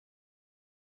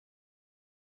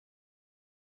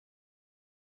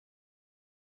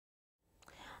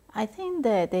I think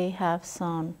that they have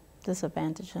some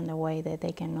disadvantage in the way that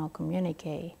they cannot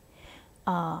communicate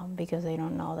because they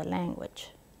don't know the language.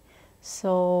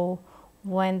 So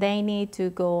when they need to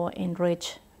go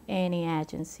enrich any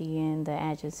agency and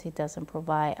the agency doesn't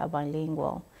provide a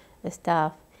bilingual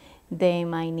staff, they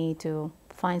might need to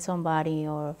find somebody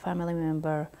or a family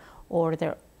member or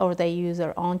they use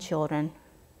their own children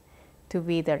to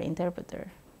be their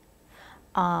interpreter.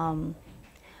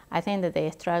 I think that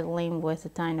they're struggling with the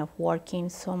time of working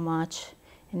so much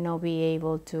and not be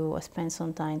able to spend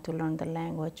some time to learn the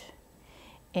language,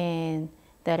 and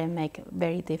that it make it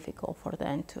very difficult for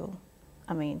them to,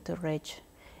 to reach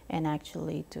and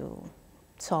actually to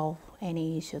solve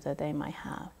any issue that they might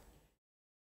have.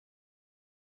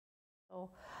 So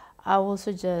I would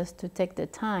suggest to take the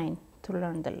time to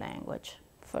learn the language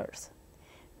first,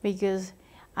 because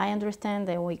I understand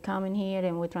that we come in here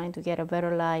and we're trying to get a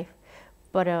better life,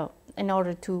 but in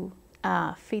order to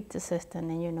fit the system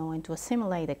and and to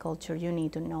assimilate the culture, you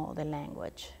need to know the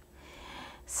language.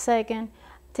 Second,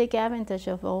 take advantage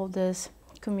of all this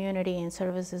community and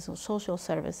services or social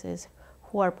services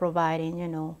who are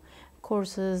providing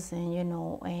courses and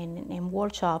and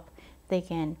workshop. They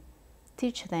can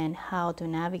teach them how to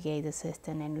navigate the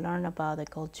system and learn about the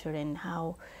culture and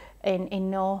how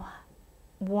and know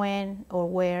when or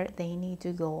where they need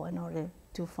to go in order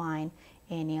to find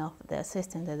any of the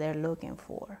assistance that they're looking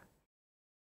for.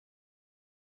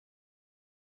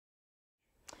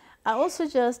 I also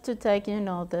suggest to take,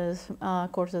 these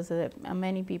courses that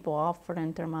many people offer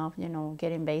in terms of,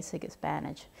 getting basic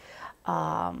Spanish.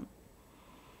 I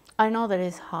know that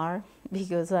it's hard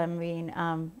because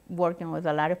I'm working with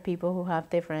a lot of people who have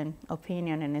different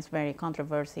opinion, and it's very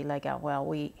controversial. Like, well,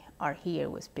 we are here,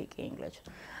 we speak English.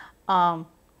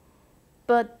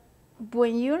 But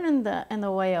when you're in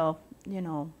the way of,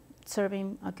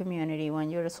 serving a community,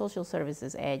 when you're a social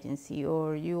services agency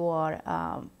or you are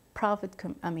profit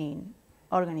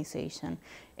organization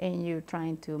and you're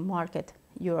trying to market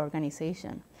your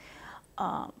organization,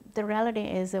 the reality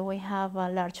is that we have a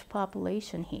large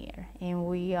population here and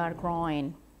we are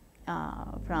growing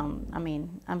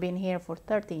I've been here for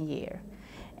 13 years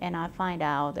and I find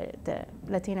out that the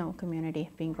Latino community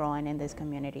has been growing in this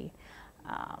community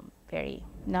very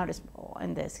noticeable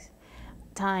in this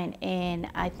time, and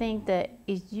I think that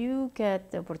if you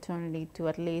get the opportunity to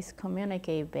at least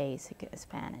communicate basic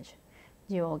Spanish,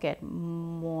 you will get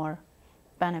more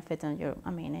benefit in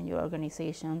your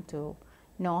organization to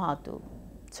know how to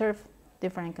serve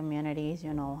different communities,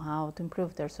 how to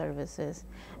improve their services.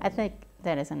 I think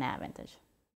that is an advantage.